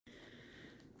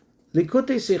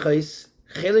Likutei Sichos,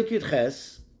 Chelik Yud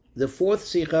Ches, the fourth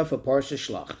Sicha for Parsha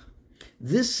Shlach.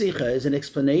 This Sicha is an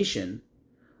explanation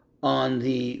on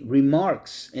the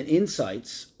remarks and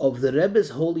insights of the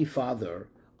Rebbe's Holy Father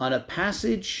on a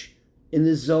passage in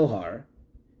the Zohar,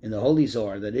 in the Holy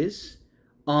Zohar that is,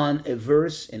 on a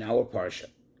verse in our Parsha.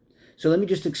 So let me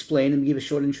just explain and give a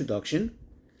short introduction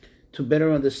to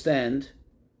better understand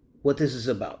what this is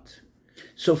about.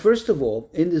 So first of all,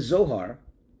 in the Zohar,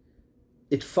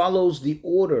 it follows the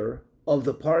order of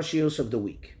the Parshios of the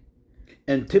week.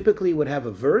 And typically would have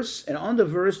a verse, and on the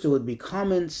verse there would be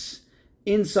comments,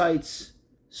 insights,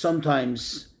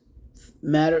 sometimes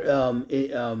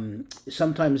discussion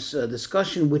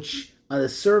which on the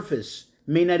surface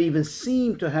may not even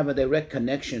seem to have a direct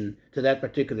connection to that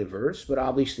particular verse, but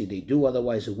obviously they do,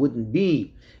 otherwise it wouldn't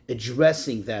be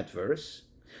addressing that verse.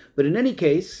 But in any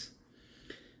case,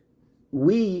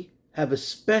 we have a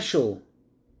special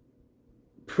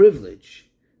privilege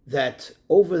that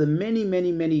over the many,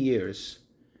 many, many years,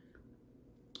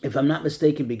 if I'm not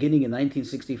mistaken, beginning in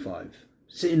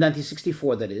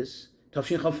 1964 that is,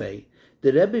 Tafshin Chafei,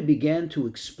 the Rebbe began to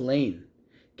explain,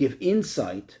 give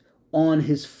insight on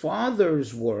his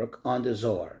father's work on the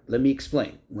Zohar. Let me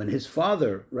explain. When his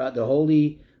father, the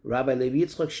holy Rabbi Levi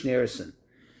Yitzchak Schneerson,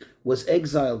 was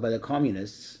exiled by the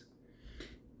communists,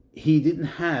 he didn't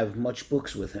have much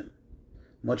books with him,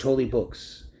 much holy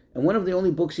books. And one of the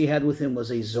only books he had with him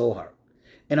was a Zohar.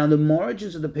 And on the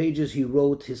margins of the pages, he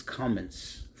wrote his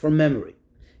comments from memory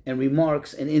and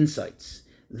remarks and insights.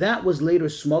 That was later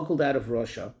smuggled out of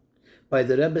Russia by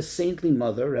the Rebbe's saintly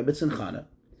mother, Rebbe Tzimchana,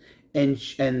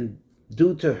 and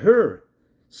due to her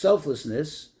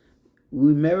selflessness,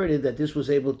 we merited that this was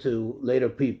able to later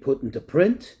be put into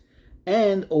print.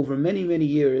 And over many, many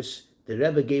years, the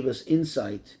Rebbe gave us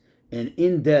insight and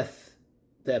in-depth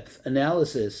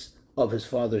analysis of his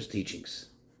father's teachings.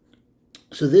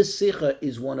 So this Sicha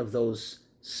is one of those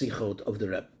Sichot of the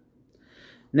Rebbe.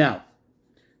 Now,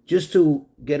 just to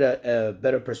get a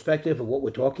better perspective of what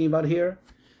we're talking about here,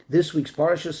 this week's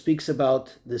Parsha speaks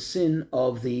about the sin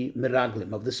of the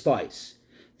Meraglim, of the spies.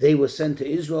 They were sent to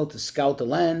Israel to scout the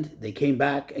land. They came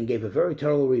back and gave a very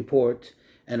terrible report.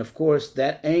 And of course,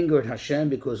 that angered Hashem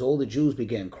because all the Jews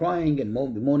began crying and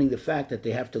bemoaning the fact that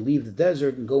they have to leave the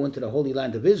desert and go into the Holy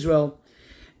Land of Israel.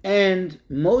 And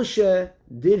Moshe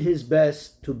did his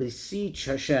best to beseech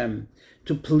Hashem,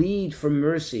 to plead for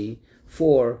mercy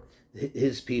for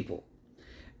his people.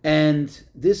 And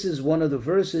this is one of the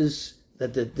verses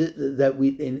that we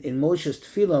in Moshe's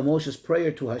tefillah, Moshe's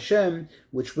prayer to Hashem,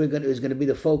 which is going to be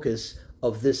the focus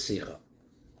of this Sicha.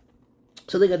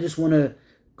 So I just want to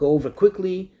go over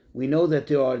quickly. We know that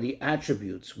there are the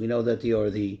attributes. We know that there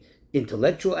are the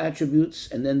intellectual attributes,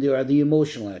 and then there are the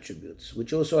emotional attributes,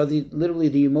 which also are literally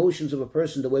the emotions of a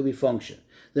person, the way we function.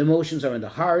 The emotions are in the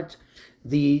heart.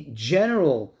 The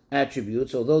general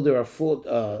attributes, although there are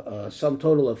some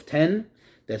total of 10,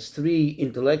 that's 3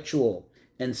 intellectual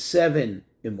and 7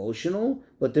 emotional,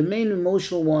 but the main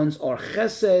emotional ones are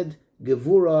Chesed,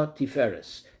 Gevura,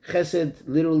 Tiferes. Chesed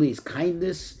literally is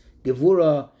kindness.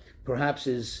 Gevura perhaps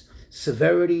is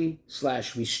severity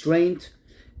 / restraint.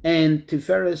 And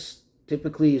Tiferes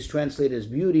typically is translated as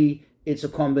beauty. It's a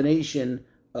combination,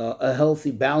 a healthy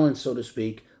balance, so to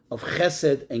speak, of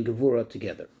Chesed and Gevura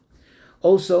together.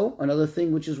 Also, another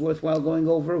thing which is worthwhile going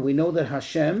over, we know that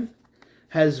Hashem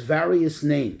has various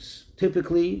names.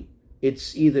 Typically,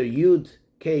 it's either Yud,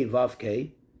 K, Vav,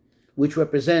 K, which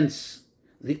represents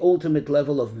the ultimate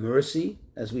level of mercy.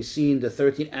 As we see in the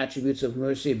 13 attributes of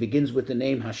mercy, it begins with the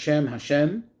name Hashem,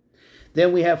 Hashem.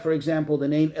 Then we have, for example, the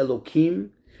name Elokim,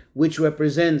 which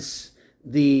represents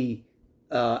the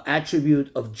attribute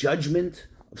of judgment,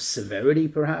 of severity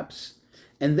perhaps.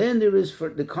 And then there is for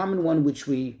the common one which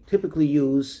we typically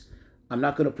use, I'm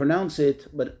not going to pronounce it,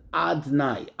 but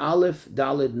Adnai, Aleph,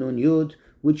 Daled, Nun, Yud,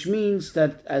 which means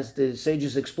that, as the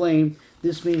sages explain,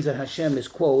 this means that Hashem is,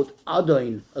 quote,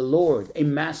 Adon, a Lord, a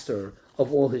master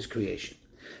of all his creation.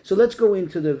 So let's go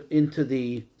into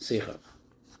the Sicha.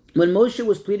 When Moshe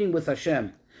was pleading with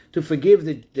Hashem to forgive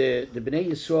the Bnei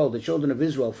Yisrael, the children of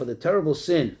Israel, for the terrible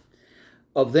sin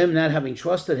of them not having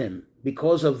trusted him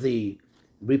because of the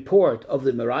report of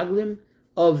the Meraglim,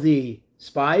 of the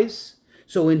spies.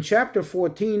 So in chapter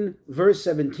 14, verse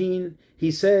 17,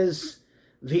 he says,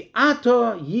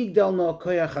 V'ato yigdalno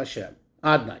koyach Hashem,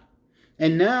 Adnai.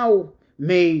 And now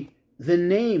may the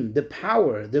name, the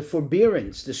power, the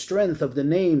forbearance, the strength of the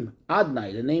name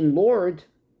Adnai, the name Lord,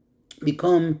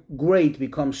 become great,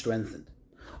 become strengthened.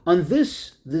 On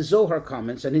this, the Zohar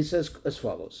comments, and he says as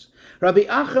follows. Rabbi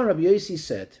Acha, Rabbi Yossi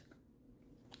said,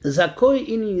 Zakoi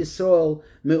in Yisrael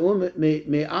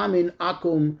me'amin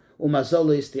akum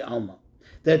umazolis the alma,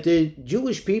 that the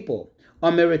Jewish people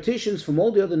are merititious from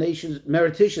all the other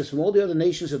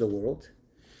nations of the world,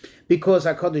 because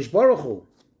HaKadosh Baruch Hu,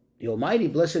 the Almighty,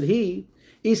 blessed He,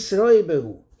 Israel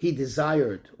Behu, He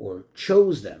desired or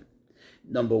chose them.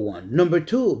 Number one. Number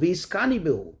two, V'iskani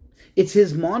Behu, it's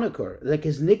His moniker, like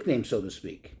His nickname, so to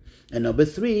speak. And number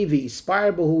three,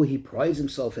 V'ispire Behu, He prides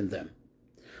Himself in them.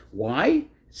 Why?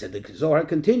 Said the Zohar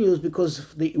continues,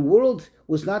 because the world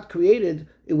was not created,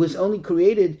 it was only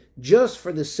created just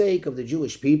for the sake of the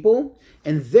Jewish people,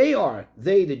 and they,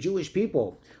 the Jewish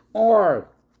people, are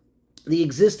the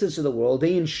existence of the world.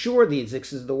 They ensure the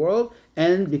existence of the world,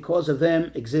 and because of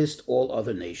them exist all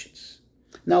other nations.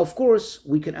 Now, of course,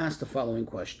 we can ask the following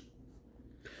question.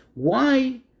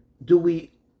 Why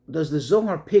does the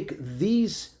Zohar pick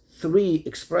these three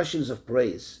expressions of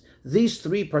praise, these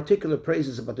three particular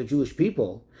praises about the Jewish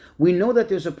people? We know that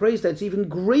there's a praise that's even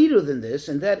greater than this,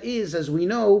 and that is, as we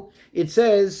know, it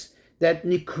says that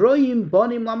Nikroim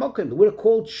Banim Lamokim, we're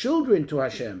called children to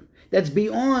Hashem. That's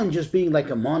beyond just being like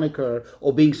a moniker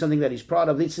or being something that He's proud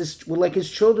of. We're like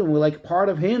His children, we're like part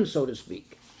of Him, so to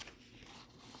speak.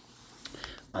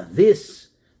 On this,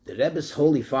 the Rebbe's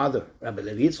Holy Father, Rabbi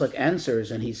Levi Yitzchak,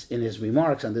 answers, and he's in his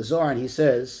remarks on the Zohar, and he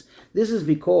says, this is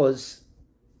because,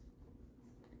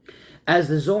 as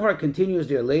the Zohar continues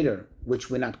there later, which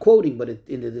we're not quoting, but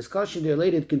in the discussion there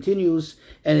later, it continues,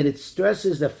 and it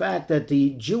stresses the fact that the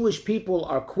Jewish people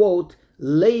are, quote,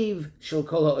 Leiv Shel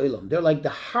Kol HaOlam. They're like the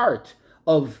heart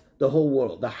of the whole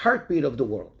world, the heartbeat of the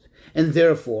world. And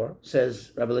therefore,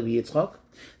 says Rabbi Levi Yitzchak,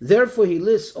 therefore he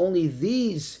lists only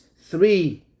these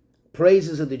three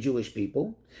praises of the Jewish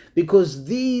people, because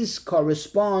these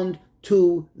correspond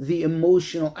to the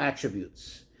emotional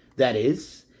attributes. That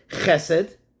is,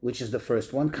 chesed, which is the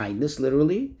first one, kindness,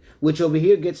 literally, which over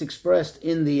here gets expressed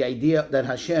in the idea that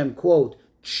Hashem, quote,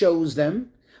 chose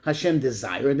them, Hashem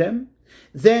desired them.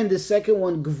 Then the second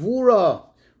one, gvura,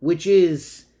 which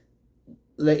is,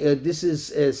 this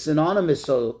is synonymous,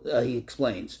 so he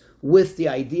explains, with the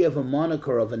idea of a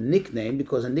moniker, of a nickname,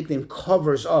 because a nickname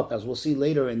covers up, as we'll see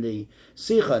later in the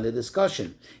Sikha, in the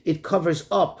discussion, it covers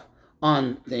up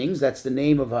on things. That's the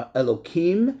name of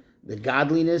Elokim, the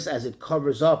godliness, as it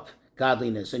covers up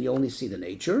godliness, and you only see the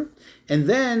nature. And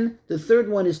then the third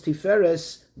one is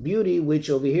Tiferes, beauty, which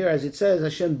over here, as it says,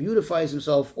 Hashem beautifies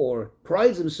Himself or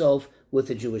prides Himself with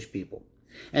the Jewish people.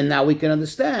 And now we can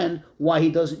understand why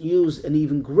He doesn't use an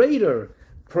even greater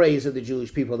praise of the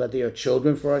Jewish people, that they are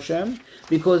children for Hashem,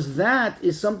 because that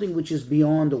is something which is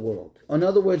beyond the world. In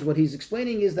other words, what he's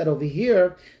explaining is that over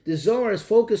here, the Zohar is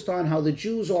focused on how the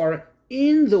Jews are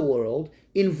in the world,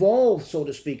 involved, so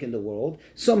to speak, in the world,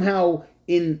 somehow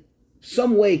in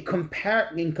some way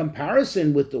in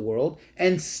comparison with the world,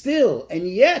 and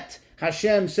yet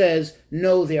Hashem says,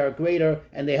 no, they are greater,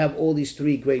 and they have all these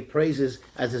three great praises,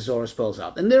 as the Zohar spells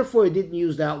out. And therefore, he didn't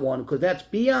use that one, because that's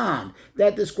beyond.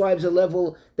 That describes the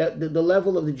level of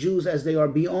the Jews as they are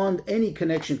beyond any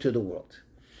connection to the world.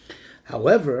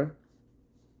 However,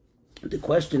 the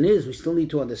question is, we still need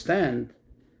to understand,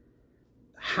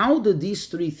 how do these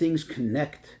three things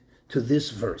connect to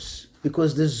this verse?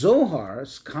 Because the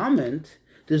Zohar's comment,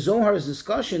 the Zohar's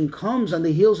discussion comes on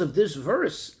the heels of this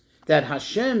verse, that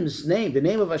Hashem's name, the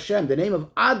name of Hashem, the name of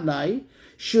Adonai,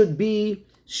 should be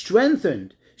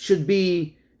strengthened, should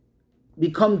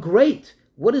become great.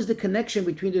 What is the connection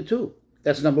between the two?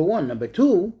 That's number one. Number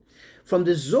two, from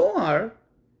the Zohar,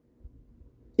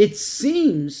 it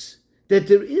seems that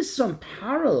there is some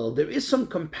parallel, there is some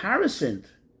comparison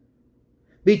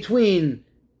between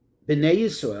Bnei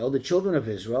Yisrael, the children of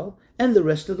Israel, and the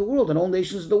rest of the world, and all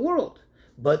nations of the world.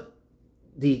 But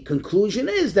the conclusion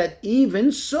is that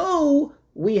even so,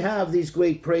 we have these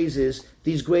great praises,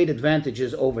 these great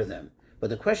advantages over them. But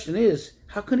the question is,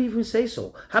 how can he even say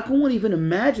so? How can one even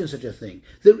imagine such a thing?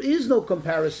 There is no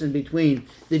comparison between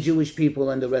the Jewish people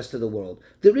and the rest of the world.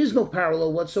 There is no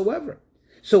parallel whatsoever.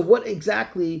 So what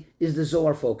exactly is the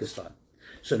Zohar focused on?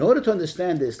 So in order to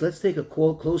understand this, let's take a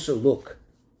closer look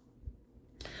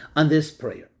on this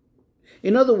prayer.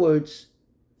 In other words,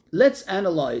 let's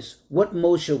analyze what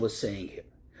Moshe was saying here.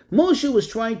 Moshe was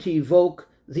trying to evoke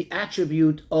the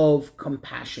attribute of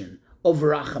compassion, of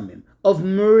rachamim, of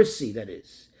mercy, that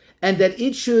is, and that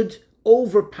it should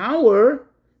overpower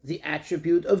the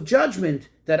attribute of judgment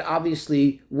that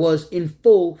obviously was in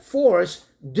full force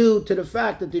due to the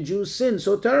fact that the Jews sinned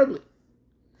so terribly.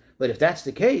 But if that's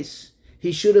the case,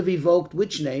 he should have evoked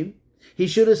which name? He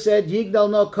should have said,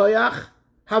 Yigdal no koyach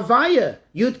havaya,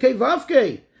 yudke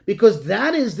vavke, because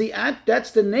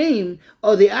that's the name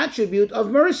or the attribute of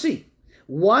mercy.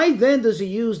 Why then does he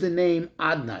use the name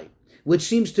Adonai, which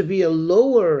seems to be a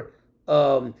lower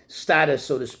status,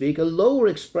 so to speak, a lower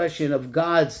expression of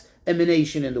God's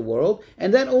emanation in the world,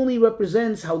 and that only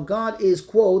represents how God is,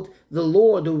 quote, the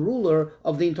Lord, the ruler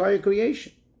of the entire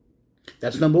creation.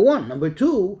 That's number one. Number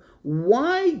two,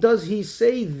 why does he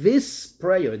say this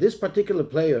prayer, this particular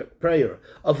prayer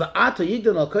of Ata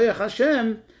Yigdal Al Koyach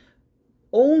Hashem,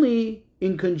 only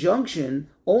in connection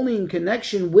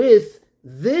with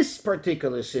this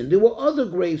particular sin? There were other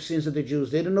grave sins that the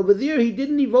Jews did, and over there he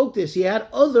didn't evoke this. He had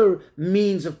other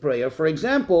means of prayer. For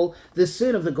example, the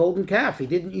sin of the golden calf. He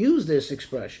didn't use this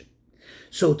expression.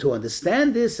 So to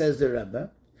understand this, says the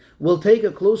Rebbe, we'll take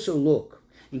a closer look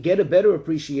and get a better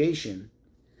appreciation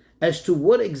as to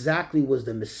what exactly was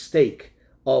the mistake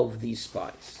of these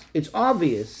spies. It's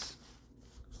obvious,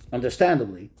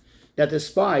 understandably, that the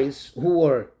spies, who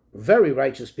were very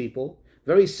righteous people,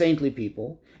 very saintly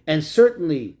people, and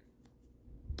certainly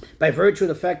by virtue of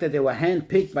the fact that they were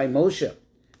handpicked by Moshe,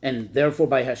 and therefore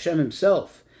by Hashem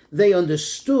himself, they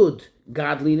understood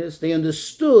godliness, they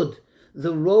understood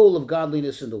the role of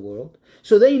godliness in the world,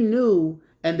 so they knew,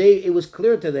 and it was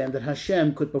clear to them that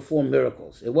Hashem could perform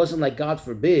miracles. It wasn't like, God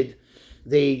forbid,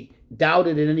 they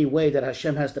doubted in any way that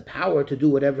Hashem has the power to do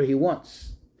whatever he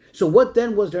wants. So what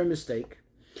then was their mistake?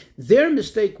 Their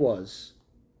mistake was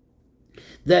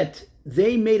that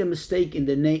they made a mistake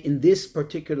in this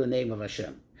particular name of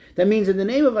Hashem. That means in the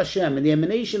name of Hashem, in the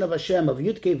emanation of Hashem, of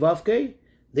Yudke Vavke,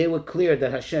 they were clear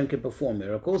that Hashem can perform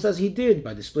miracles, as he did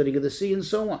by the splitting of the sea and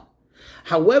so on.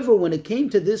 However, when it came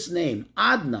to this name,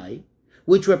 Adnai,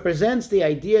 which represents the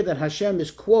idea that Hashem is,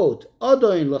 quote,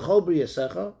 Adoin l'chol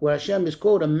briyasecha, where Hashem is,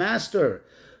 quote, a master,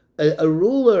 a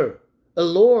ruler, a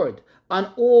lord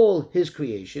on all his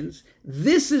creations,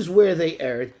 this is where they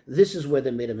erred, this is where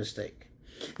they made a mistake.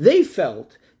 They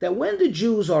felt that when the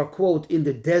Jews are, quote, in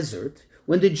the desert,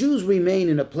 when the Jews remain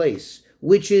in a place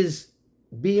which is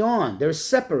beyond, they're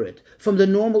separate from the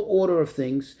normal order of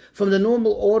things, from the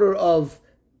normal order of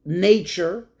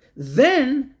nature,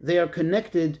 then they are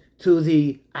connected to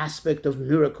the aspect of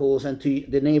miracles and to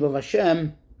the name of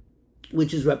Hashem,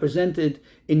 which is represented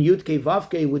in Yudke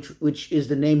Vavke, which is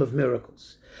the name of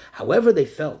miracles. However, they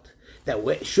felt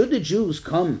that should the Jews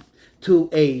come to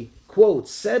a, quote,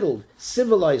 settled,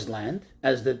 civilized land,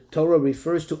 as the Torah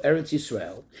refers to Eretz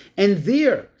Yisrael, and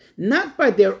there, not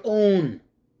by their own,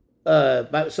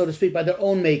 so to speak, by their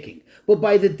own making, but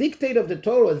by the dictate of the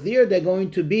Torah, there they're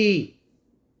going to be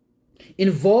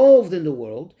involved in the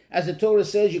world. As the Torah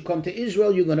says, you come to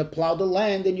Israel, you're going to plow the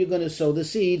land, and you're going to sow the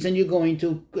seeds, and you're going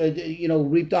to,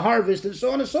 reap the harvest, and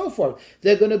so on and so forth.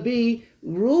 They're going to be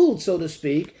ruled, so to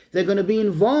speak. They're going to be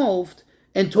involved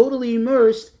and totally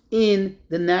immersed in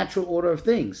the natural order of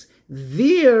things.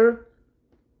 There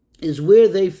is where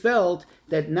they felt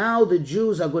that now the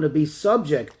Jews are going to be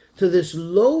subject to this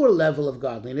lower level of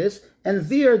godliness, and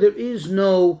there is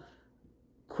no,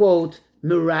 quote,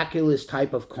 miraculous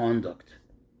type of conduct.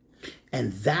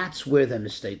 And that's where the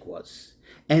mistake was.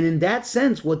 And in that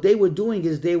sense, what they were doing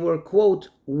is they were, quote,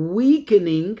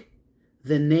 weakening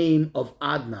the name of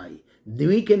Adnai,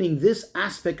 weakening this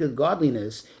aspect of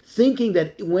godliness, thinking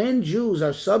that when Jews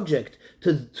are subject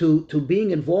to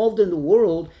being involved in the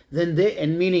world, then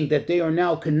meaning that they are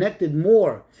now connected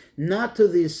more, not to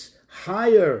this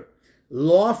higher,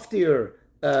 loftier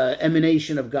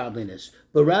emanation of godliness,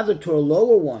 but rather to a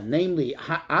lower one, namely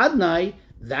Adnai.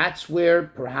 That's where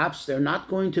perhaps they're not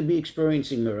going to be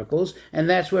experiencing miracles, and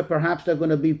that's where perhaps they're going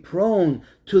to be prone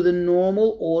to the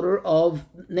normal order of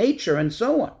nature and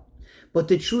so on. But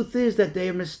the truth is that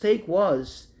their mistake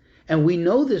was, and we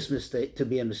know this mistake to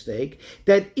be a mistake,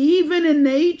 that even in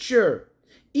nature,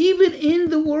 even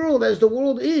in the world as the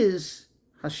world is,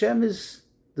 Hashem is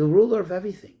the ruler of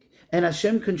everything. And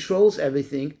Hashem controls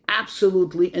everything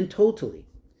absolutely and totally.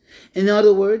 In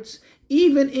other words,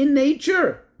 even in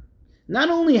nature, not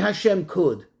only Hashem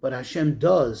could, but Hashem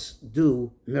does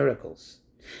do miracles.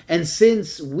 And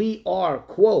since we are,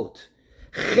 quote,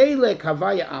 Chelek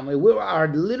Havaya Ame, we are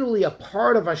literally a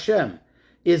part of Hashem,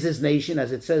 is his nation,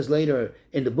 as it says later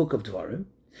in the book of Dvarim.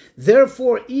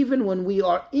 Therefore, even when we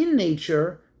are in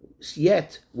nature,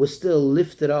 yet we're still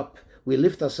lifted up. We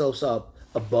lift ourselves up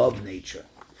above nature.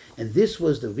 And this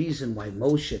was the reason why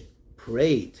Moshe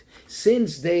prayed.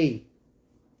 Since they,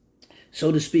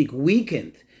 so to speak,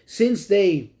 weakened, since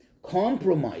they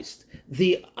compromised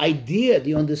the idea,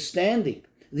 the understanding,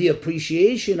 the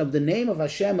appreciation of the name of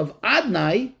Hashem, of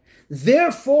Adnai,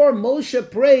 therefore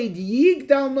Moshe prayed,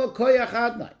 Yigdal no koyach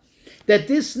Adnai, that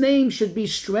this name should be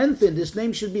strengthened, this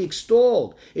name should be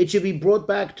extolled, it should be brought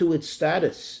back to its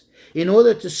status. In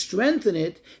order to strengthen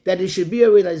it, that it should be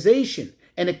a realization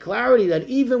and a clarity that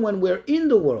even when we're in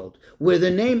the world, where the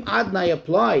name Adonai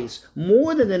applies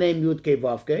more than the name Yud-Kei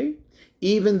Vav-Kei,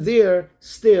 even there,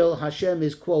 still, Hashem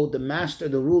is, quote, the master,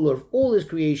 the ruler of all his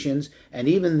creations, and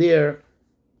even there,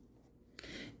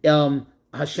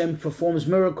 Hashem performs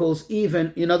miracles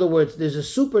even, in other words, there's a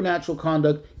supernatural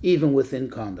conduct even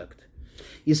within conduct.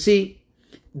 You see,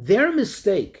 their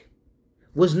mistake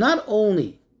was not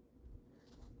only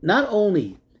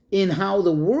in how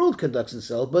the world conducts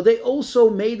itself, but they also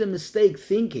made a mistake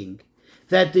thinking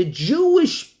that the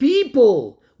Jewish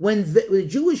people, when the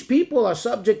Jewish people are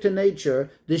subject to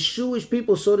nature, the Jewish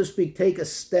people, so to speak, take a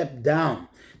step down.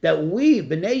 That we,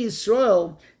 Bnei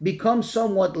Yisrael, become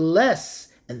somewhat less.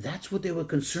 And that's what they were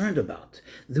concerned about.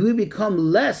 That we become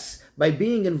less by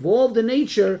being involved in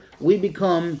nature. We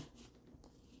become,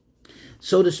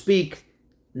 so to speak,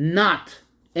 not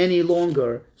any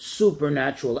longer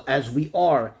supernatural as we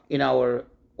are in our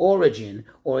origin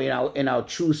or in our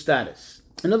true status.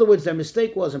 In other words, their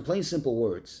mistake was, in plain simple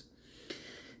words,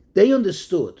 they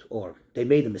understood, or they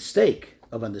made a mistake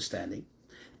of understanding,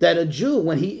 that a Jew,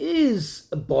 when he is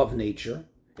above nature,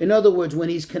 in other words, when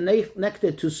he's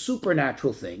connected to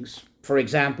supernatural things, for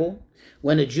example,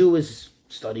 when a Jew is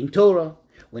studying Torah,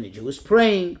 when a Jew is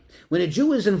praying, when a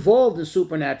Jew is involved in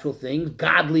supernatural things,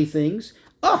 godly things,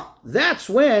 that's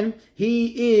when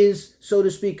he is, so to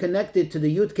speak, connected to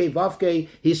the Yud-Kei Vav-Kei.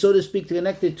 He's, so to speak,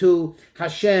 connected to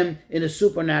Hashem in a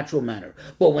supernatural manner.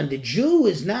 But when the Jew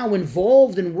is now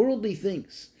involved in worldly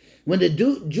things, when the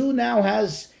Jew now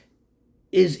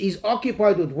is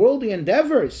occupied with worldly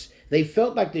endeavors, they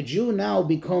felt like the Jew now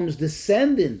becomes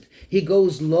descendant. He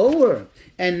goes lower.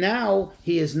 And now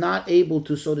he is not able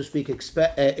to, so to speak,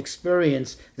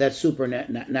 experience that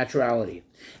supernaturality.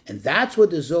 And that's what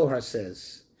the Zohar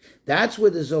says. That's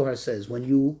what the Zohar says. When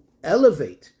you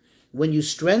elevate, when you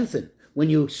strengthen, when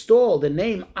you extol the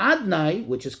name Adonai,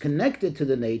 which is connected to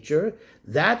the nature,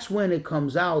 that's when it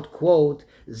comes out, quote,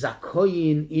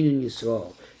 Zakoyin Inin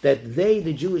Yisrael, that they,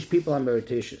 the Jewish people, are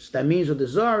merititious. That means what the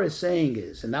Zohar is saying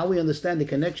is, and now we understand the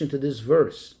connection to this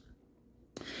verse,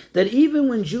 that even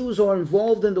when Jews are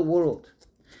involved in the world,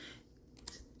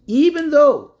 even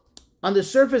though on the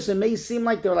surface it may seem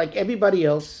like they're like everybody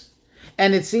else,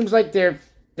 and it seems like they're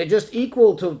just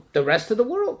equal to the rest of the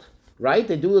world, right?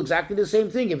 They do exactly the same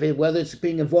thing. Whether it's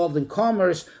being involved in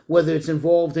commerce, whether it's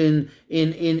involved in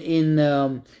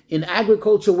agriculture,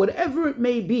 whatever it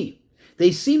may be,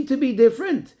 they seem to be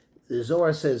different. The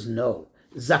Zohar says no.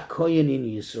 Zakoyin in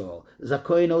Yisrael.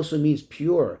 Zakoyin also means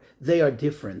pure. They are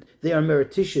different. They are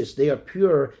merititious. They are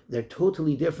pure. They're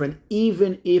totally different,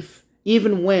 even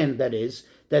when, that is,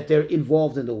 that they're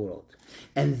involved in the world.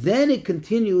 And then it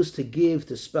continues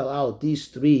to spell out these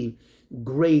three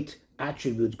great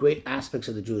attributes, great aspects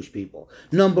of the Jewish people.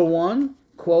 Number one,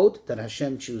 quote, that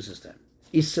Hashem chooses them.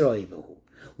 Israel.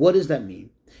 What does that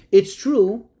mean? It's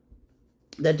true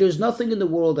that there's nothing in the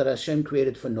world that Hashem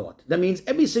created for naught. That means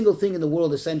every single thing in the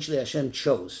world essentially Hashem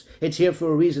chose. It's here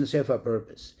for a reason, it's here for a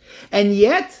purpose. And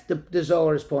yet, the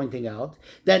Zohar is pointing out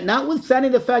that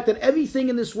notwithstanding the fact that everything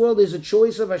in this world is a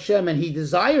choice of Hashem and He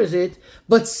desires it,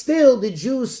 but still the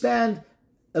Jews stand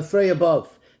afray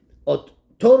above, or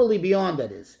totally beyond,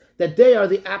 that is, that they are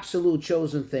the absolute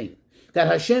chosen thing, that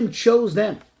Hashem chose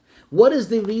them. What is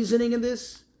the reasoning in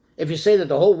this? If you say that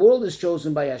the whole world is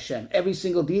chosen by Hashem, every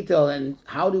single detail, and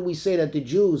how do we say that the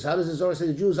Jews, how does the Zohar say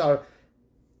the Jews are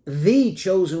the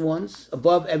chosen ones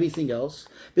above everything else?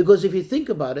 Because if you think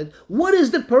about it, what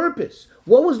is the purpose?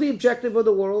 What was the objective of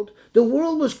the world? The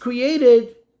world was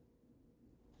created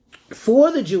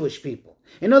for the Jewish people.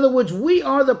 In other words, we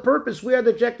are the purpose, we are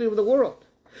the objective of the world.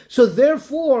 So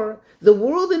therefore, the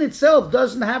world in itself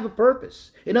doesn't have a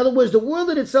purpose. In other words, the world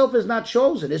in itself is not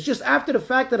chosen. It's just after the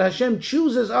fact that Hashem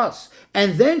chooses us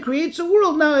and then creates a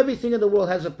world, now everything in the world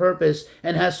has a purpose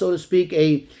and has, so to speak,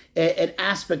 an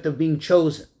aspect of being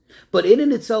chosen. But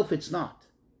in itself, it's not.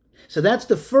 So that's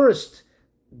the first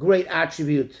great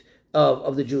attribute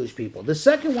of the Jewish people. The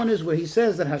second one is where he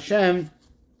says that Hashem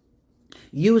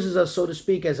uses us, so to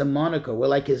speak, as a moniker. We're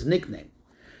like his nickname.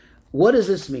 What does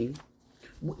this mean?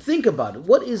 Think about it.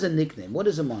 What is a nickname? What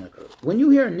is a moniker? When you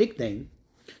hear a nickname,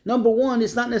 number one,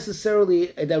 it's not necessarily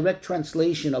a direct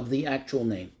translation of the actual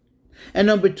name. And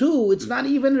number two, it's not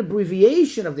even an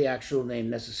abbreviation of the actual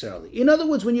name necessarily. In other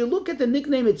words, when you look at the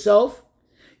nickname itself,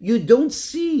 you don't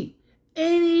see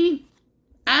any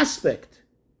aspect,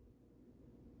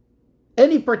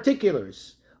 any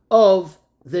particulars of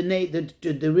the name,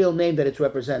 the real name that it's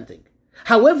representing.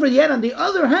 However, yet on the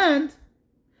other hand,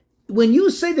 when you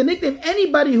say the nickname,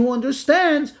 anybody who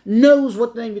understands knows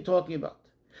what name you're talking about.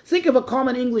 Think of a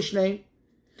common English name: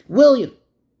 William,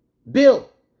 Bill,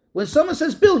 When someone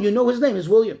says Bill, you know his name is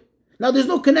William. Now, there's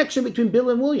no connection between Bill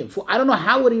and William. I don't know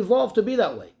how it evolved to be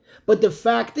that way. But the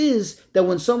fact is that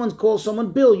when someone calls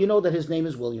someone Bill, you know that his name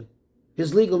is William.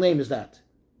 His legal name is that.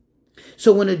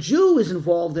 So when a Jew is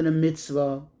involved in a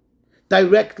mitzvah,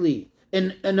 directly,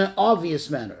 in an obvious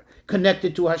manner,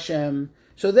 connected to Hashem,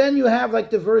 so then you have, like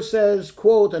the verse says,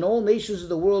 quote, and all nations of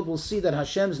the world will see that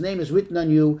Hashem's name is written on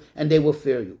you, and they will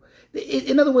fear you.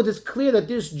 In other words, it's clear that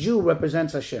this Jew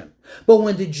represents Hashem. But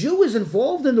when the Jew is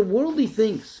involved in the worldly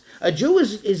things, a Jew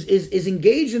is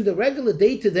engaged in the regular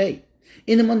day-to-day,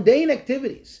 in the mundane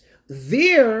activities,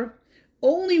 there,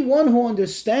 only one who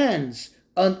understands,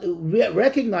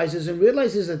 recognizes and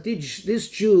realizes that this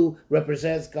Jew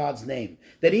represents God's name.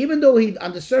 That even though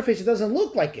on the surface it doesn't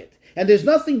look like it, and there's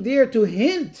nothing there to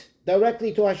hint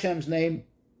directly to Hashem's name,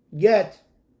 yet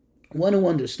one who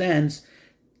understands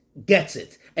gets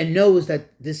it and knows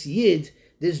that this Yid,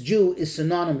 this Jew, is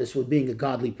synonymous with being a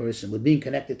godly person, with being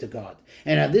connected to God.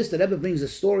 And at this, the Rebbe brings a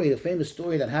story, a famous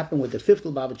story that happened with the fifth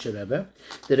Lubavitcher Rebbe,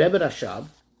 the Rebbe Rashab,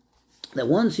 that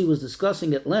once he was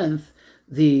discussing at length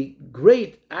the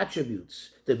great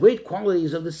attributes, the great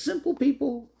qualities of the simple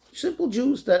people, simple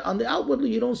Jews, that on the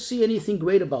outwardly you don't see anything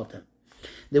great about them.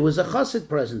 There was a chassid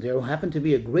present there who happened to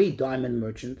be a great diamond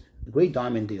merchant, a great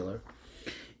diamond dealer,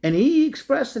 and he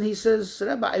expressed and he says,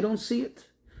 Rebbe, I don't see it.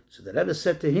 So the Rebbe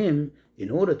said to him,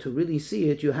 in order to really see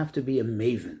it, you have to be a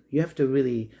maven. You have to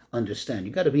really understand.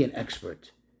 You got to be an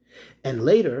expert. And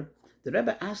later, the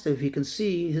Rebbe asked him if he can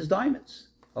see his diamonds.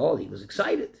 Oh, he was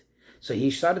excited. So he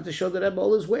started to show the Rebbe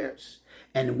all his wares.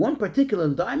 And one particular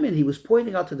diamond, he was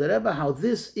pointing out to the Rebbe how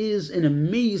this is an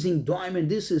amazing diamond.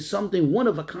 This is something one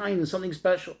of a kind and something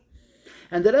special.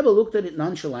 And the Rebbe looked at it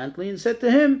nonchalantly and said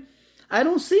to him, I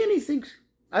don't see anything.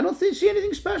 I don't see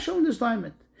anything special in this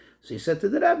diamond. So he said to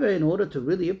the Rebbe, in order to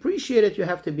really appreciate it, you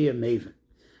have to be a maven.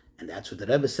 And that's what the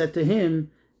Rebbe said to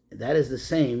him. And that is the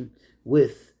same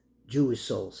with Jewish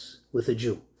souls, with a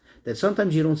Jew. That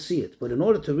sometimes you don't see it, but in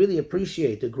order to really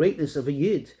appreciate the greatness of a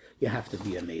Yid, you have to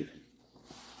be a maven.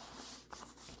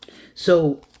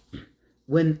 So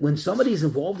when somebody is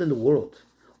involved in the world,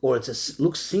 or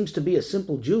seems to be a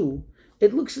simple Jew,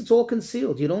 it's all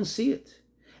concealed. You don't see it.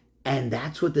 And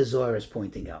that's what the Zohar is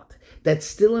pointing out. That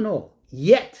still in all,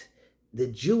 yet the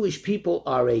Jewish people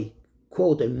are a,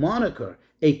 quote, a moniker,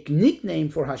 a nickname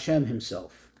for Hashem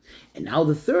himself. And now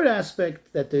the third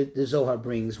aspect that the Zohar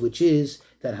brings, which is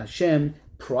that Hashem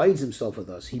prides himself with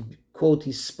us. He, quote,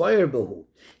 hispire behu.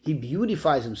 He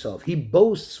beautifies himself. He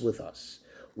boasts with us.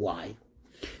 Why?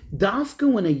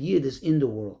 Dafka, when a Yid is in the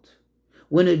world,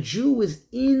 when a Jew is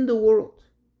in the world,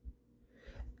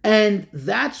 and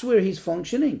that's where he's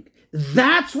functioning,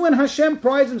 that's when Hashem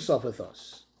prides himself with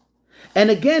us. And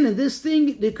again, in this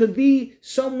thing, there could be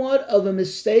somewhat of a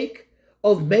mistake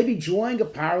of maybe drawing a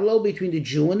parallel between the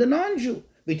Jew and the non-Jew,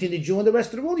 between the Jew and the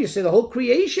rest of the world. You say the whole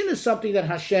creation is something that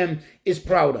Hashem is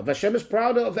proud of. Hashem is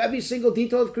proud of every single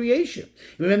detail of creation.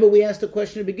 Remember, we asked the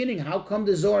question at the beginning, how come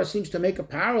the Zohar seems to make a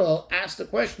parallel, ask the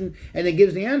question, and it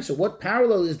gives the answer? What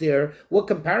parallel is there? What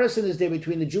comparison is there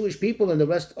between the Jewish people and the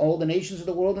rest, all the nations of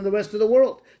the world and the rest of the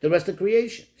world, the rest of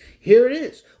creation? Here it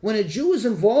is. When a Jew is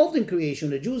involved in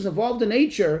creation, when a Jew is involved in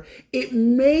nature, it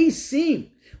may seem,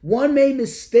 one may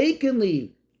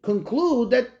mistakenly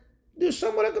conclude that there's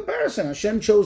somewhat a comparison. Hashem chose